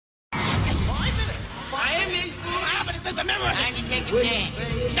as a member. Time to take a day.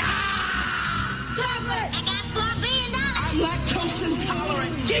 Chocolate! I got $4 billion. I'm lactose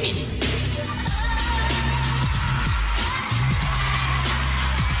intolerant. Jimmy.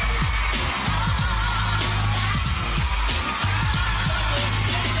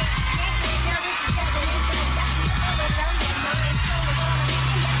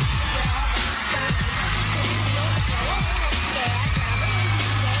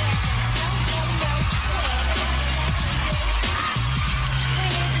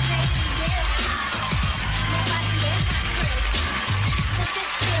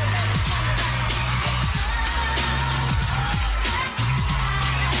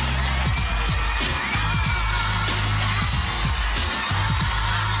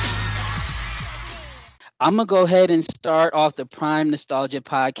 I'm gonna go ahead and start off the Prime Nostalgia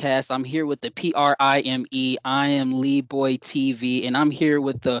podcast. I'm here with the PRIME. I am Lee Boy TV, and I'm here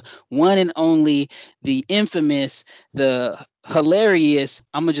with the one and only, the infamous, the hilarious.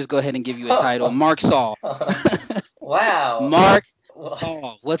 I'm gonna just go ahead and give you a title, Mark Saul. Wow. Mark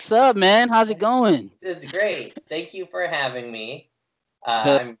Saul. What's up, man? How's it going? It's great. Thank you for having me.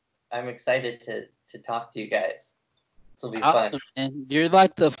 The- I'm excited to talk to you guys. This will be fun. Man, you're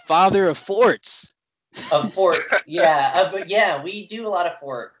like the father of forts. Of forts, yeah, but yeah, we do a lot of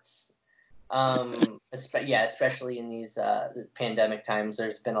forts. Especially in these pandemic times,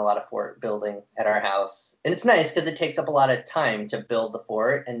 there's been a lot of fort building at our house, and it's nice because it takes up a lot of time to build the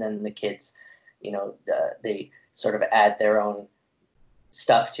fort, and then the kids, they sort of add their own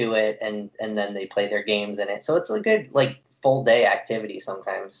stuff to it, and then they play their games in it. So it's a good full day activity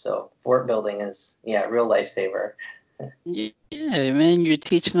sometimes. So fort building is a real lifesaver. Yeah, man, you're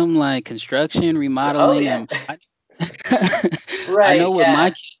teaching them like construction, remodeling. Oh, yeah. I know with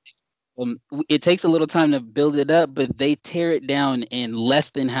my kids, it takes a little time to build it up, but they tear it down in less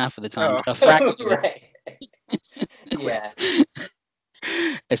than half of the time. A fraction. Right. Yeah.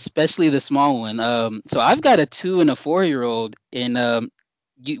 Especially the small one. So I've got a 2 and a 4-year-old, and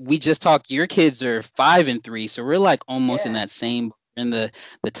we just talked. Your kids are 5 and 3, so we're like almost in that same in the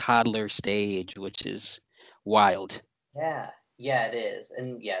toddler stage, which is wild. Yeah, it is,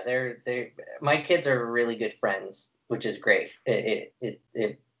 and they're my kids are really good friends, which is great.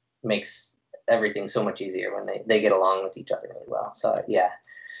 It makes everything so much easier when they get along with each other really well. So yeah,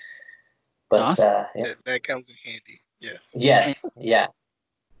 but awesome. That comes in handy. Yes, yeah.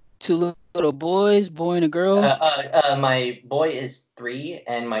 2 little boys, boy and a girl. My boy is 3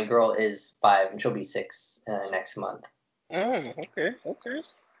 and my girl is 5, and she'll be 6 next month. Oh, okay.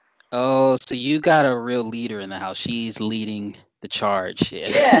 Oh, so you got a real leader in the house. She's leading the charge.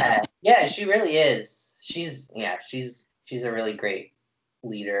 Yeah, she really is. She's a really great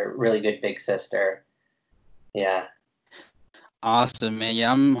leader, really good big sister. Yeah. Awesome, man.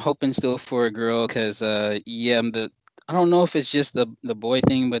 Yeah, I'm hoping still for a girl because I don't know if it's just the boy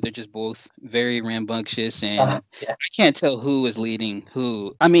thing, but they're just both very rambunctious, and I can't tell who is leading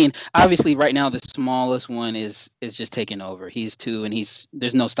who. I mean, obviously, right now the smallest one is just taking over. He's 2, and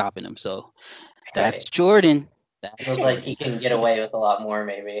there's no stopping him. So that's Jordan. Feels like he can get away with a lot more,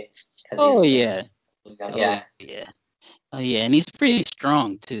 maybe. Oh yeah. Yeah. Oh yeah, and he's pretty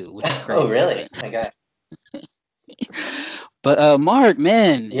strong too, which is crazy. Oh really? My God. But Mark,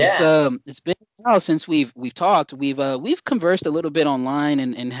 man, it's been a while since we've talked. We've conversed a little bit online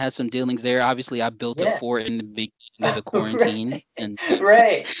and had some dealings there. Obviously, I built a fort in the beginning of the quarantine and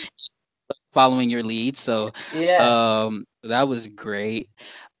following your lead. So that was great.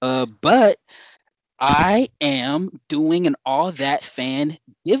 But I am doing an All That Fan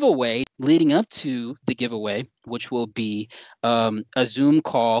giveaway leading up to the giveaway, which will be a Zoom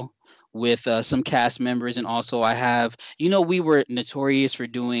call with some cast members, and also I have, we were notorious for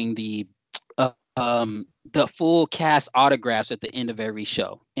doing the full cast autographs at the end of every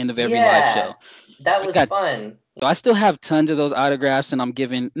show, live show. That was fun. I still have tons of those autographs, and I'm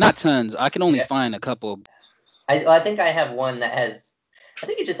giving not tons. I can only find a couple. I think I have one that has, I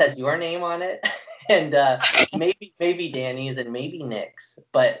think it just has your name on it, and maybe Danny's and maybe Nick's.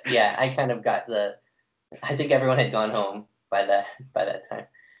 But yeah, I kind of got I think everyone had gone home by that time.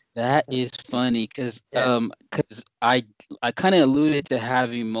 That is funny because I kind of alluded to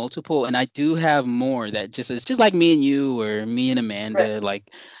having multiple, and I do have more that it's just like me and you or me and Amanda. Right.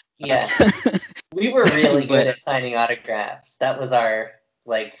 We were really good at signing autographs. That was our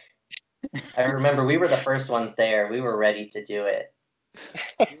I remember we were the first ones there. We were ready to do it.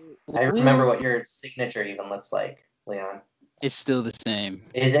 I remember what your signature even looks like, Leon. It's still the same.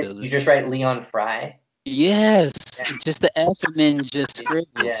 Is it? You just write Leon Fry? Yes, just the F and then just scribbles.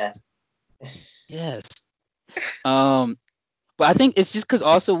 Yeah. Yes. But I think it's just because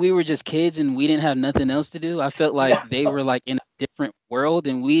also we were just kids and we didn't have nothing else to do. I felt like Yeah. they were like in a different world,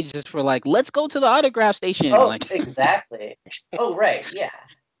 and we just were like, let's go to the autograph station. Oh, Like, exactly. Oh, right. Yeah.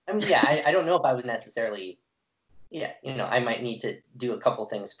 I mean, yeah, I don't know if I would necessarily, yeah, I might need to do a couple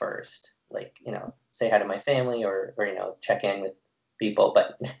things first, like, say hi to my family or check in with people.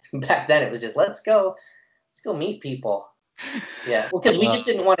 But back then it was just, let's go meet people. Yeah. Well, because we just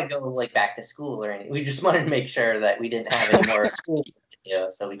didn't want to go like back to school or anything. We just wanted to make sure that we didn't have any more school,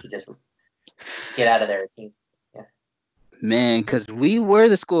 so we could just get out of there. Yeah. man, because we were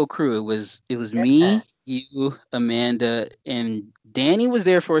the school crew. It was Yeah. me, you, Amanda, and Danny was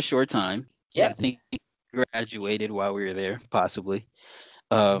there for a short time. I Yep. think he graduated while we were there, possibly.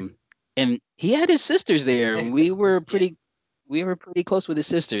 And he had his sisters there, and we were pretty close with his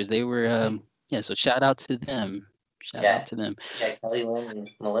sisters. They were yeah. So shout out to them. Shout Yeah. out to them. Yeah, Kelly Lynn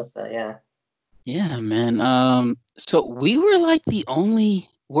and Melissa. Yeah. Yeah, man. So we were like we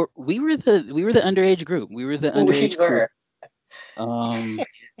were the underage group. We were the We underage crew. were.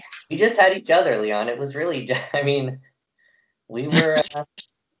 We just had each other, Leon. It was really, I mean, we were,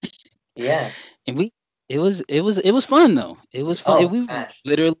 yeah. And it was fun though. It was fun. Oh, We gosh.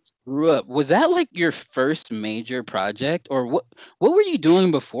 literally grew up. Was that like your first major project, or what were you doing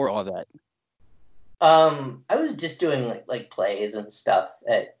before all that? I was just doing like plays and stuff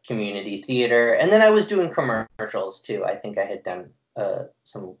at community theater, and then I was doing commercials too. I think I had done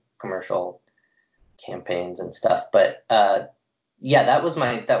some commercial campaigns and stuff. But yeah, that was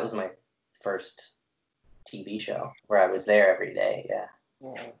my first TV show where I was there every day. Yeah.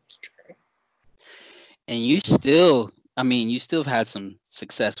 And you still have had some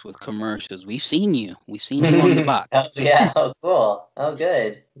success with commercials. We've seen you. We've seen you on the box. Oh yeah. Oh cool. Oh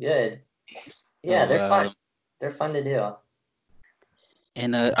good. Good. Yeah, So, they're fun. They're fun to do.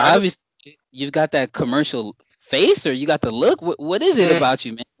 and I just obviously you've got that commercial face, or you got the look. What is it about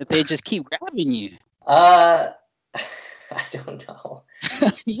you, man, that they just keep grabbing you? I don't know.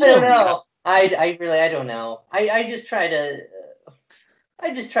 You I don't don't know. I really I don't know. I just try to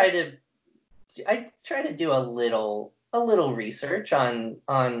do a little research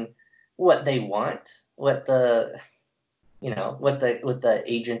on what they want, what the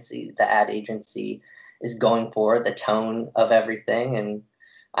agency, the ad agency is going for, the tone of everything, and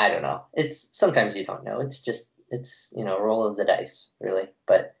I don't know. It's sometimes you don't know. It's roll of the dice, really.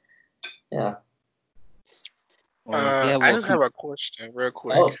 But yeah. Well, yeah. I Well, just have a question real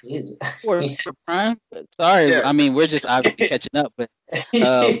quick. Oh, please. for Prime. Sorry, Yeah. I mean we're just obviously catching up, but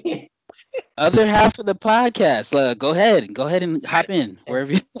other half of the podcast. Go ahead and hop in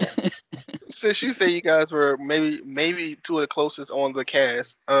wherever. Since you say you guys were maybe two of the closest on the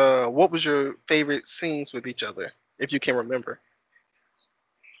cast, what was your favorite scenes with each other, if you can remember?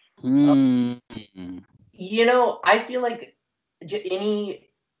 Hmm. I feel like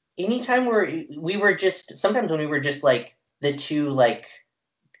any time where we were just sometimes when we were just like the two like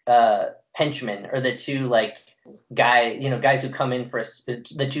henchmen or the two like guys who come in for us,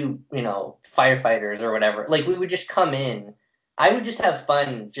 the two firefighters or whatever, like we would just come in. I would just have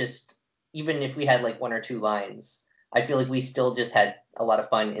fun, just even if we had like one or two lines. I feel like we still just had a lot of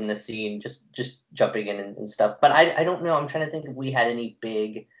fun in the scene, just jumping in and stuff. But I don't know, I'm trying to think if we had any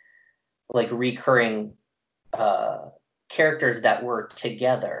big like recurring characters that were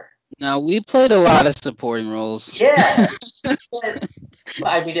together. Now we played a lot of supporting roles. Yeah. But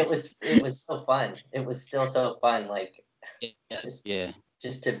I mean, it was so fun. It was still so fun, like Yeah.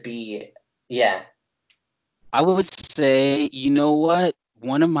 just to be, yeah. I would say, you know what?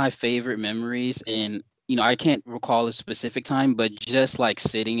 One of my favorite memories, and I can't recall a specific time, but just like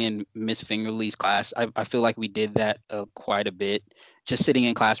sitting in Miss Fingerly's class, I feel like we did that quite a bit. Just sitting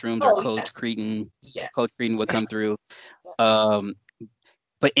in classrooms, or Oh, Coach Cretan, yes. Coach Cretan would come through.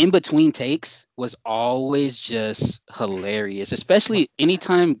 But in between takes was always just hilarious, especially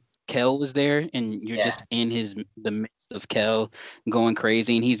anytime Kel was there and you're Yeah. just in the midst of Kel going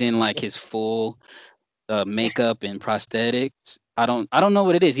crazy, and he's in like his full makeup and prosthetics. I don't know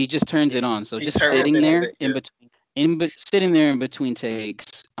what it is. He just turns it on. So He just turned sitting it there into it, sitting there in between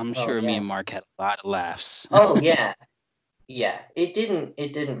takes, I'm Oh, sure me yeah. and Mark had a lot of laughs. Oh yeah. Yeah. It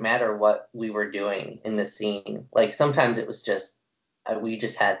didn't matter what we were doing in the scene. Like sometimes it was just we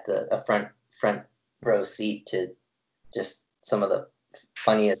just had a front row seat to just some of the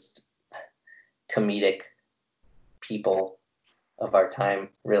funniest comedic people of our time,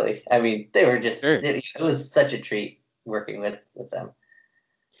 really. I mean, they were just Sure. it was such a treat working with them.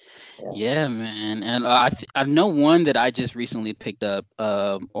 Yeah, man, and I know one that I just recently picked up,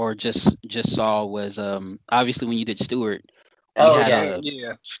 or just saw was obviously when you did Stewart, We Oh had yeah.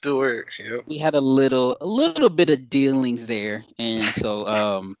 Yeah, Stewart. Yep. we had a little bit of dealings there, and so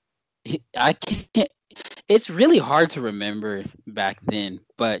I can't. It's really hard to remember back then,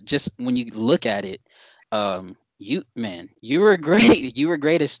 but just when you look at it, you were great. You were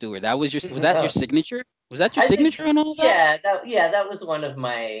great as Stewart. That was that your signature? Was that your I think signature and all that? that was one of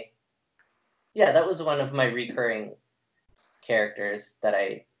my recurring characters that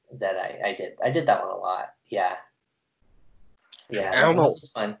I did. I did that one a lot. Yeah. Yeah, I that don't know.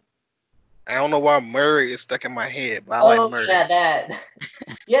 was fun. I don't know why Murray is stuck in my head, but I like Oh Murray. yeah, that.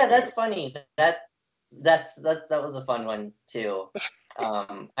 Yeah, that's funny. That was a fun one too.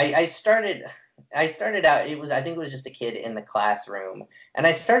 I started out. I think it was just a kid in the classroom, and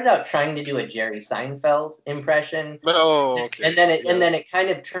I started out trying to do a Jerry Seinfeld impression, Oh, okay. and then it kind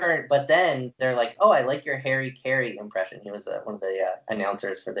of turned. But then they're like, "Oh, I like your Harry Carey impression." He was one of the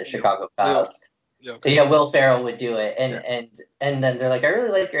announcers for the Chicago Cubs. Yeah, okay. Yeah, Will Ferrell would do it, and Yeah. and then they're like, "I really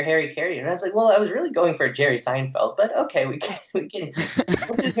like your Harry Carey," and I was like, "Well, I was really going for Jerry Seinfeld, but okay, we can we'll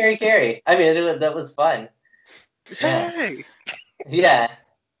do Harry Carey." I mean, that was fun. Yeah, Hey. yeah.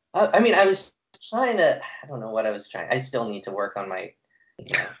 I mean, I was trying to. I don't know what I was trying. I still need to work on my,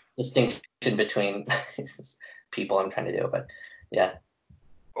 distinction between people I'm trying to do, but yeah.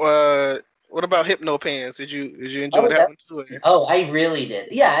 What about Hypno Pants? Did you enjoy that one too? Oh, I really did.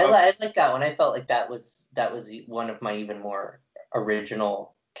 Yeah, I Okay. like that one. I felt like that was one of my even more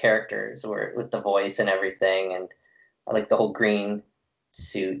original characters, where with the voice and everything, and I like the whole green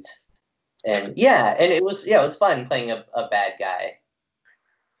suit, and it was fun playing a bad guy.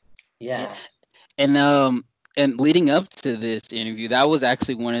 Yeah. Yeah. And leading up to this interview, that was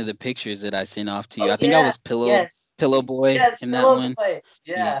actually one of the pictures that I sent off to you. Oh I think I yeah. was Yes. Pillow Boy Yes. in that Pillow one. Boy.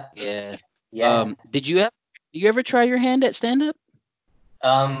 Yeah. Yeah. Yeah. Do you ever try your hand at stand up?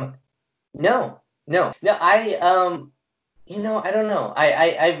 Um. No. No. No. I don't know.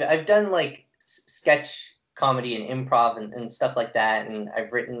 I've done like sketch comedy and improv and stuff like that, and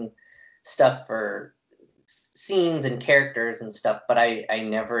I've written stuff for scenes and characters and stuff, but I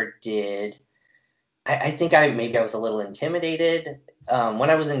never did. I think I was a little intimidated. When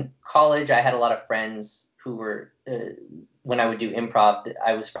I was in college, I had a lot of friends who were when I would do improv.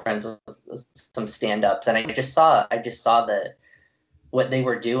 I was friends with some stand-ups, and I just saw the what they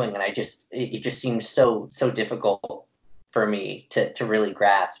were doing, and it just seemed so difficult for me to really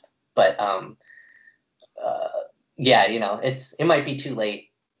grasp. But uh, yeah, it might be too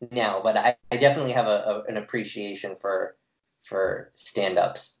late now, but I definitely have an appreciation for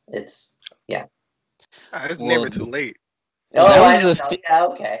stand-ups. It's yeah. It's Well, never too late. that Oh, I was don't know. Yeah,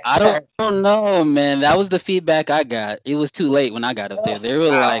 okay. I don't know, man. That was the feedback I got. It was too late when I got up there. They were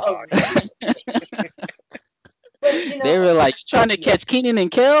like, Oh, but they were like, you trying to catch Keenan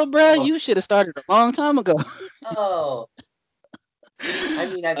and Kel, bro? oh, You should have started a long time ago. oh. I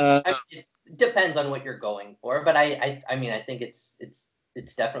mean, it depends on what you're going for, but I mean, I think it's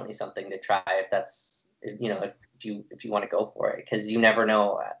definitely something to try if that's if you want to go for it, because you never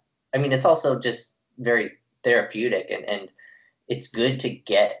know. I mean, it's also just very therapeutic, and it's good to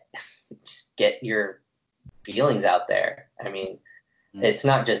just get your feelings out there. I mean, it's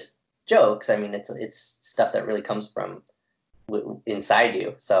not just jokes. I mean, it's stuff that really comes from inside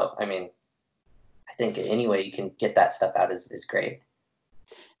you. So, I mean, I think any way you can get that stuff out is great.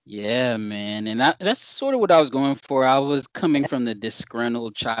 Yeah, man. And that's sort of what I was going for. I was coming from the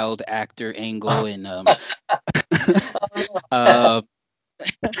disgruntled child actor angle, and uh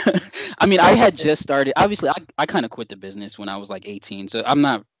I mean, I had just started. Obviously, I kind of quit the business when I was like 18. So I'm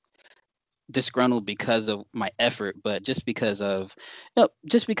not disgruntled because of my effort, but just because I,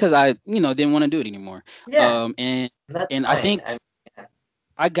 didn't want to do it anymore. Yeah, And that's I fine. think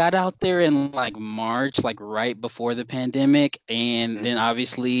I got out there in like March, like right before the pandemic, and then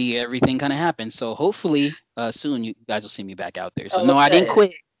obviously everything kind of happened. So hopefully, soon you guys will see me back out there. So no, I didn't good.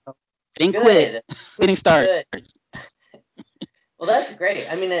 quit. Didn't quit. Didn't start. Good. Well, that's great.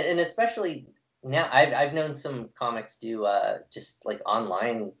 I mean, and especially now, I've known some comics do just like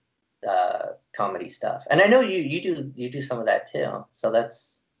online comedy stuff, and I know you do some of that too. So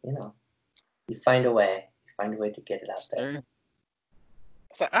that's you find a way. You find a way to get it out there. Sure.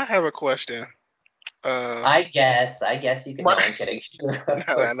 So I have a question. I guess you can. No, I'm kidding. Of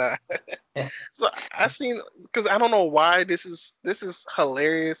course. No. So I seen, because I don't know why this is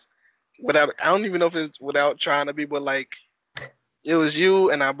hilarious. I don't even know if it's without trying to be, but like it was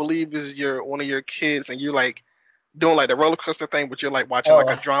you, and I believe it's one of your kids, and you're like doing like the roller coaster thing, but you're like watching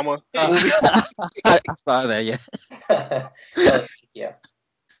like a drama movie. I saw that. Yeah. Oh, thank you.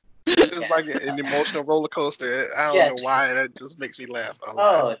 It's like an emotional roller coaster. I don't know why, that just makes me laugh a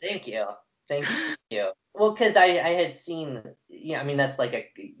lot. Oh, thank you. Thank you. Well, because I had seen, I mean, that's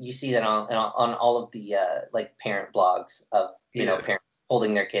like you see that on all of the like parent blogs of parents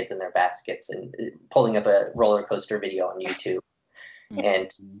holding their kids in their baskets and pulling up a roller coaster video on YouTube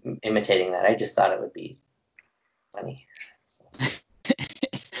and imitating that. I just thought it would be funny. So.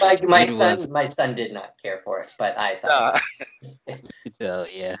 Like my son did not care for it, but I thought. So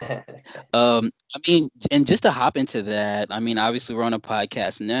yeah. I mean, and just to hop into that, I mean, obviously we're on a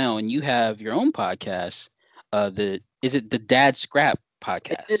podcast now, and you have your own podcast. Is it the Dad Scrap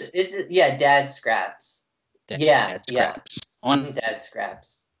podcast? Yeah, Dad Scraps. Dad Scraps. On Dad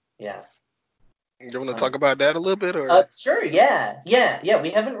Scraps. Yeah. You want to talk about that a little bit, or? Sure. Yeah.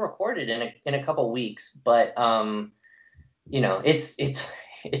 We haven't recorded in a couple weeks, but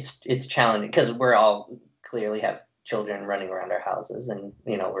it's challenging because we're all clearly have children running around our houses, and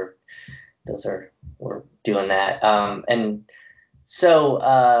we're doing that. And so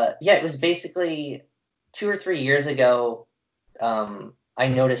it was basically 2 or 3 years ago. I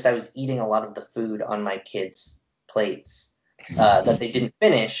noticed I was eating a lot of the food on my kids' plates that they didn't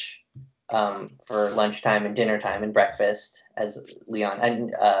finish for lunchtime and dinner time and breakfast, as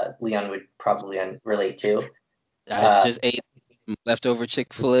Leon would probably relate to. I just ate leftover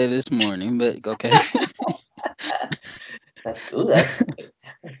Chick-fil-A this morning, but okay. That's cool. That's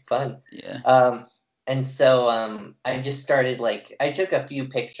fun. Yeah. And so I just started I took a few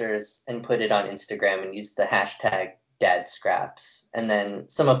pictures and put it on Instagram and used the hashtag Dad Scraps. And then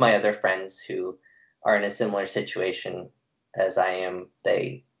some of my other friends who are in a similar situation as I am,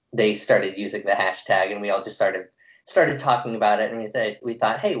 they started using the hashtag, and we all just started talking about it. And we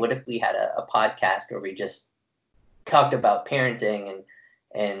thought, hey, what if we had a podcast where we just talked about parenting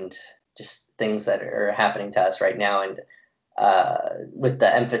and just things that are happening to us right now, and with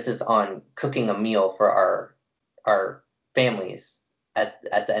the emphasis on cooking a meal for our families. At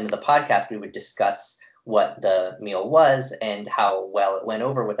the end of the podcast, we would discuss what the meal was and how well it went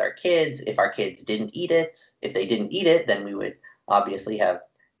over with our kids. If our kids didn't eat it, if they didn't eat it, then we would obviously have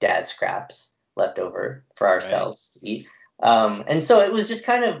Dad Scraps left over for ourselves to eat. And so it was just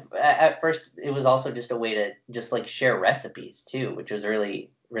kind of, at first, it was also just a way to just share recipes too, which was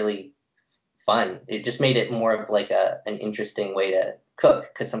really, really fun. It just made it more of an interesting way to cook,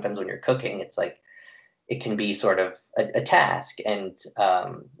 because sometimes when you're cooking, it's it can be sort of a task, and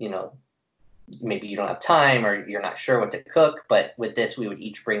maybe you don't have time or you're not sure what to cook. But with this, we would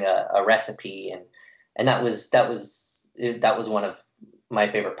each bring a recipe, and that was one of my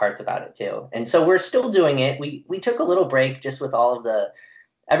favorite parts about it too. And so we're still doing it. We took a little break just with all of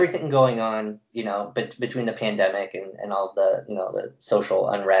everything going on, but between the pandemic and all the, the social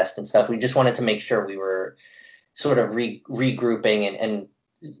unrest and stuff. We just wanted to make sure we were sort of regrouping, and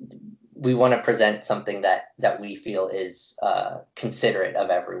we want to present something that we feel is considerate of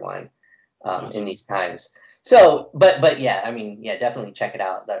everyone in these times. So, but yeah, I mean, yeah, definitely check it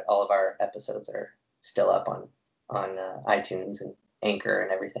out. That all of our episodes are still up on iTunes and Anchor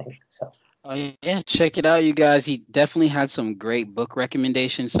and everything. So. Oh yeah, check it out, you guys. He definitely had some great book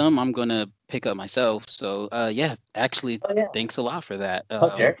recommendations. Some I'm gonna pick up myself. So yeah, actually, thanks a lot for that.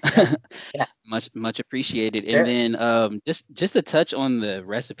 Sure. Yeah. Much appreciated. Sure. And then just to touch on the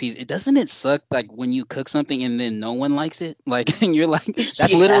recipes, it suck when you cook something and then no one likes it. And you're like,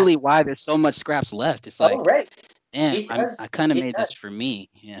 that's literally why there's so much scraps left. It's like, man, I kind of made this for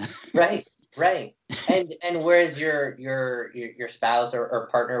me. Yeah. Right. And whereas your spouse or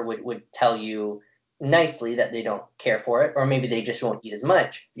partner would tell you nicely that they don't care for it, or maybe they just won't eat as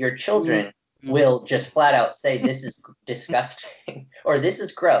much, your children will just flat out say, this is disgusting, or this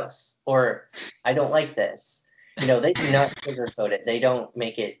is gross, or I don't like this. They do not sugarcoat it. They don't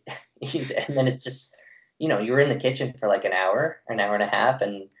make it easy. And then it's just, you're in the kitchen for an hour and a half,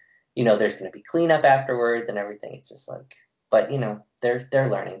 and there's going to be cleanup afterwards and everything. It's just but they're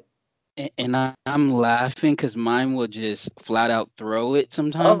learning. And I'm laughing because mine will just flat out throw it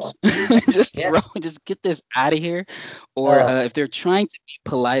sometimes. Just get this out of here. Or if they're trying to be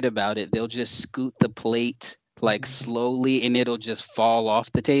polite about it, they'll just scoot the plate slowly, and it'll just fall off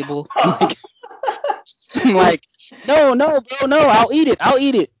the table. I'm like, no, bro, no, I'll eat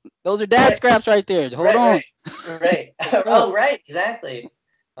it. Those are Dad Scraps right there. Hold on. Right. Oh, right, exactly.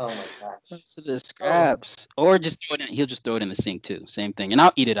 Oh my gosh. So the scraps, or just throw it in. He'll just throw it in the sink too. Same thing, and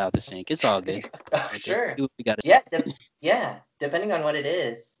I'll eat it out the sink. It's all good. Sure. We gotta yeah. Depending on what it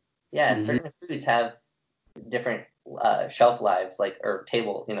is. Yeah, certain foods have different shelf lives, or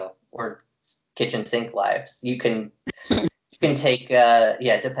table, or kitchen sink lives. You can take.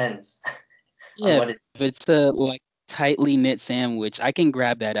 It depends. Yeah, on what if it's a tightly knit sandwich, I can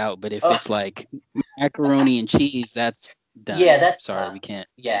grab that out. But if it's macaroni and cheese, that's done. Yeah, that's sorry, we can't.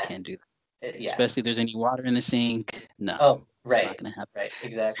 Yeah, we can't do that. Yeah. Especially if there's any water in the sink. No. Oh, It's right. not gonna happen. Right.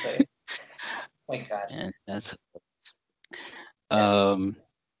 Exactly. My God. And that's Yeah.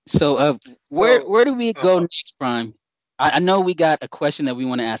 so So, where do we go uh, next, Prime? I know we got a question that we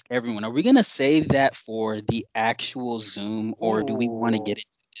want to ask everyone. Are we gonna save that for the actual Zoom, or do we want to ooh, get into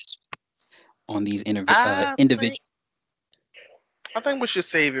this on these I individual? think I think we should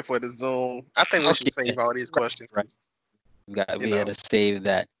save it for the Zoom. I think we should Okay, save all these questions right. because you We got know, to save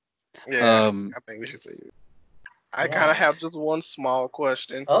that. yeah, Um, I think we should save it. I kind of Yeah. have just one small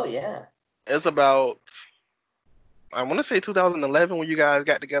question. Oh yeah. It's about I want to say 2011 when you guys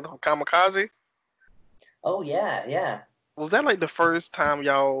got together for Kamikaze. Oh yeah. Yeah. Was that like the first time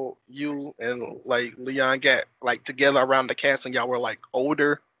you and like Leon got like together around the cast and y'all were like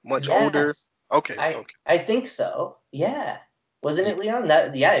older, much older? Yes. Okay, I okay. I think so. Yeah. Wasn't y- it, Leon?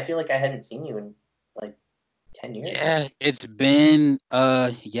 That yeah. I feel like I hadn't seen you in like 10 years. yeah, it's been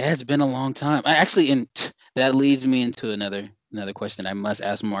a long time. Actually, and that leads me into another question I must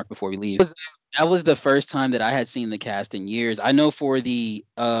ask Mark before we leave. That was the first time that I had seen the cast in years. I know for the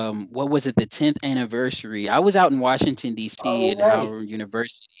what was it, the 10th anniversary, I was out in Washington D.C. Oh at right. Howard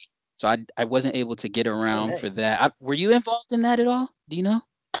University, so I wasn't able to get Oh around for nice. that. Were you involved in that at all? Do you know?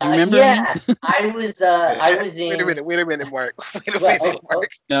 Do you remember any? Yeah. I was in. Wait a minute, Mark. Wait a Well, minute, Mark.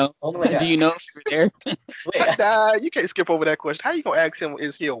 No. oh my Do God. you know if you were there? Wait. Nah, you can't skip over that question. How you gonna ask him?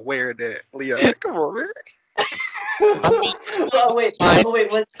 Is he aware that Leon? Come on, man. I mean, Well, wait. I Oh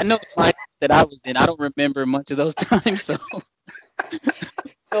wait. Was I know the line that I was in. I don't remember much of those times, so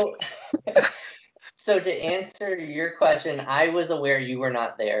so. So to answer your question, I was aware you were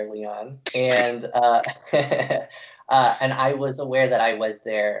not there, Leon, and and I was aware that I was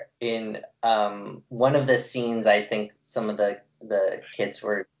there in one of the scenes. I think some of the kids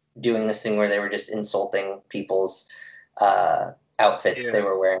were doing this thing where they were just insulting people's outfits they Yeah.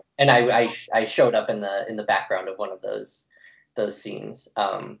 were wearing, and I showed up in the background of one of those scenes.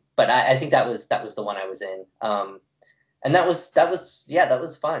 But I think that was the one I was in. And that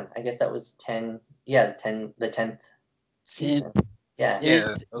was fun. I guess that was 10. Yeah, the 10th 10, season. Yeah. it,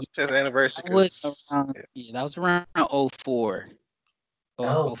 Yeah, it was 10th anniversary that was because around that was around 04. Oh,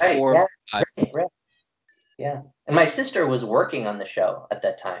 Oh, right. 04, Yeah. 05. Right. Yeah. And my sister was working on the show at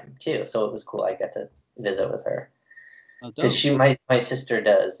that time too, so it was cool. I got to visit with her Oh, because dope. my sister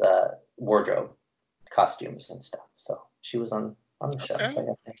does wardrobe costumes and stuff. So she was on the show, so okay, I got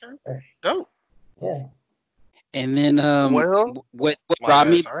to okay, meet her. dope. Yeah. And then Well, what my brought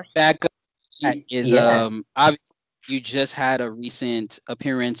bad. me Sorry. back up is Yeah. obviously you just had a recent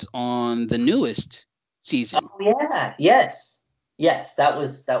appearance on the newest season. Oh yeah. Yes. Yes. That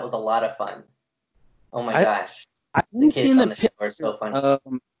was a lot of fun. Oh my I gosh. I The only kids seen on the the show are pictures. so funny.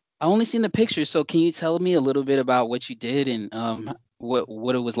 I only seen the pictures. So can you tell me a little bit about what you did and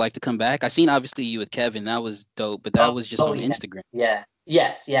what it was like to come back? I seen obviously you with Kevin. That was dope, but that was just Oh on yeah. Instagram. Yeah.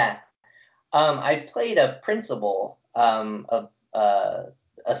 Yes, yeah. I played a principal of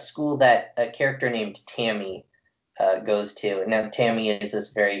a school that a character named Tammy goes to. Now Tammy is this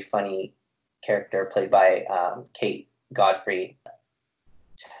very funny character played by Kate Godfrey.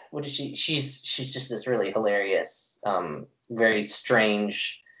 What is she? She's just this really hilarious, very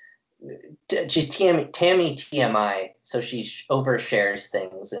strange. She's Tammy TMI, so she overshares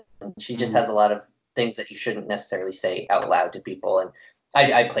things, and she just Mm. has a lot of things that you shouldn't necessarily say out loud to people. And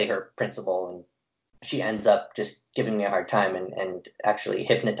I play her principal, and she ends up just giving me a hard time and actually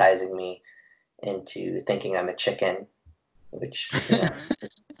hypnotizing me into thinking I'm a chicken, which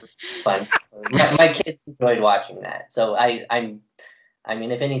is fun. My kids enjoyed watching that, so I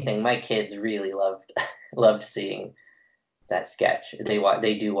mean, if anything, my kids really loved seeing that sketch.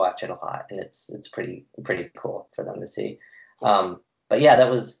 They do watch it a lot, and it's pretty cool for them to see. But yeah, that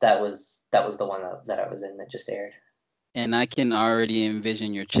was the one that I was in that just aired. And I can already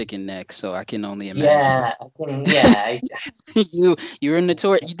envision your chicken neck, so I can only imagine. Yeah, yeah, You were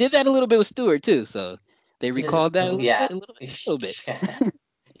notorious. You did that a little bit with Stewart too, so they it is, recalled that a little yeah, bit, a little bit, a little bit.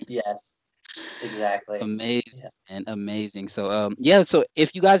 yes, exactly. Amazing Yeah, and amazing. So yeah, so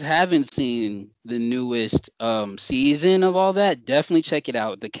if you guys haven't seen the newest season of all that, definitely check it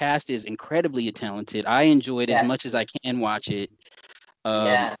out. The cast is incredibly talented. I enjoyed as yeah, much as I can watch it.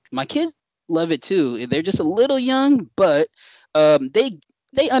 yeah, My kids love it too. They're just a little young, but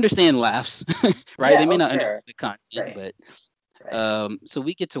they understand laughs, right? yeah. They may Oh, not understand sure, the content, right, but right. so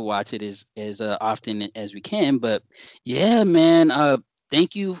we get to watch it as often as we can. But yeah, man,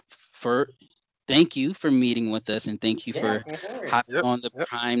 thank you for thank you for meeting with us, and thank you Yeah, for of hopping course. Yep, on the yep.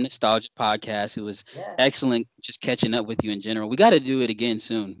 Prime Nostalgia podcast. It was Yeah, excellent just catching up with you in general. We got to do it again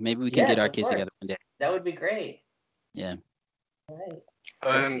soon. Maybe we can get yes, our of kids course. together one day. That would be great. Yeah. All right.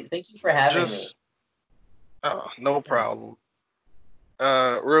 Thank you for having me. Oh, no problem.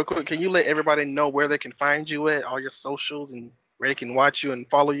 Real quick, can you let everybody know where they can find you at, all your socials, and where they can watch you and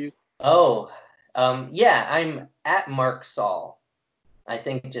follow you? Oh, yeah, I'm at Mark Saul. I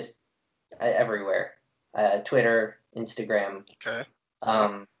think just everywhere. Twitter, Instagram. Okay.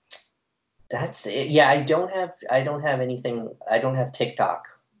 That's it. Yeah, I don't have anything. I don't have TikTok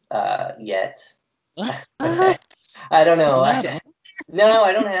yet. I don't know. No,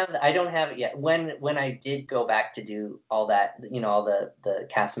 I don't have it yet. When I did go back to do all that, all the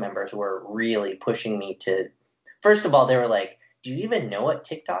cast members were really pushing me to. First of all, they were like, "Do you even know what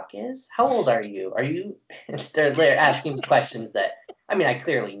TikTok is? How old are you? Are you?" they're asking me questions that I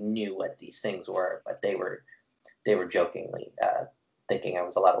clearly knew what these things were, but they were jokingly thinking I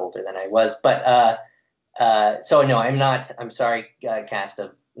was a lot older than I was. But so no, I'm not. I'm sorry,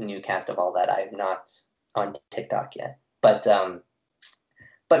 new cast of all that. I'm not on TikTok yet, but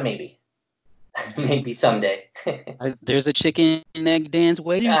maybe, maybe someday. There's a chicken and egg dance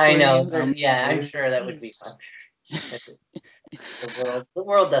waiting I for know. you. I'm sure that would be fun. The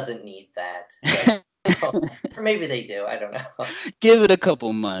world doesn't need that. Or maybe they do. I don't know. Give it a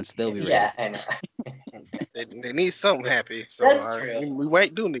couple months. They'll be ready. Yeah, I know. They need something happy. So That's true. We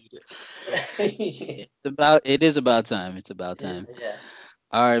do need it. It is about time. It's about time. Yeah.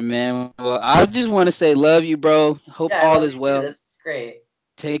 All right, man. Well, I just want to say love you, bro. Hope all is well. This is great.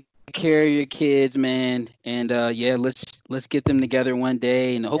 Take care of your kids, man. And yeah, let's get them together one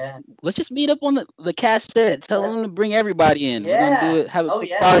day, and let's just meet up on the cast set. Tell them to bring everybody in. Yeah. We're gonna do it. Have a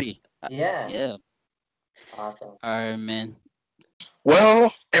big party. Yeah. Yeah. Awesome. All right, man.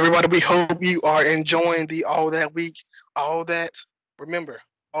 Well, everybody, we hope you are enjoying the All That Week, All That. Remember,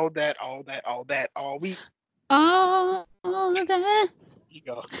 all that, all week. All that. You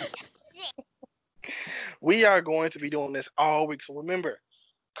go. We are going to be doing this all week. So remember,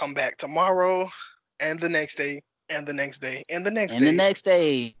 come back tomorrow and the next day and the next day and the next day. And the next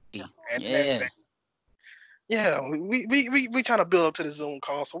day. And the next day. Yeah, we trying to build up to the Zoom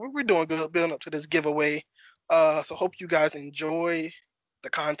call. So we're doing good building up to this giveaway. So hope you guys enjoy the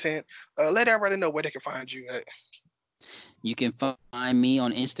content. Let everybody know where they can find you at. You can find me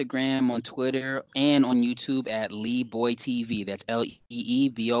on Instagram, on Twitter, and on YouTube at LeeBoy TV. That's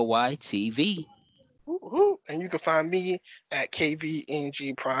LeeBoy TV. And you can find me at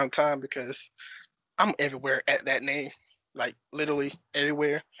KVNG Primetime because I'm everywhere at that name. Like literally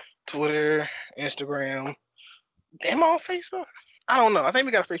everywhere. Twitter, Instagram. Am I on Facebook? I don't know. I think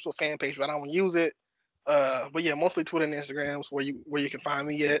we got a Facebook fan page, but I don't use it. But yeah, mostly Twitter and Instagram is where you can find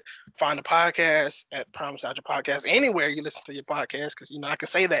me at. Find the podcast at Prime Nostalgia Podcast anywhere you listen to your podcast, because I can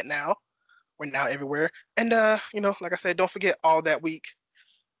say that now. We're now everywhere. And like I said, don't forget All That Week.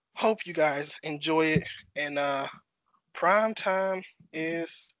 Hope you guys enjoy it. And prime time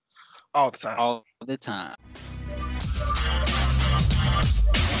is all the time. All the time.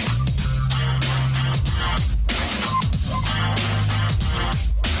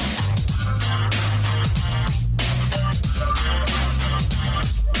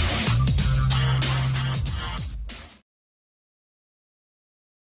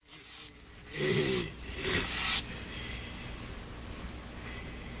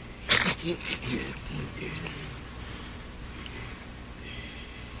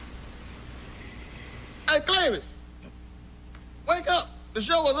 Hey, Clevis, wake up. The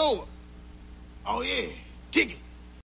show is over. Oh, yeah. Kick it.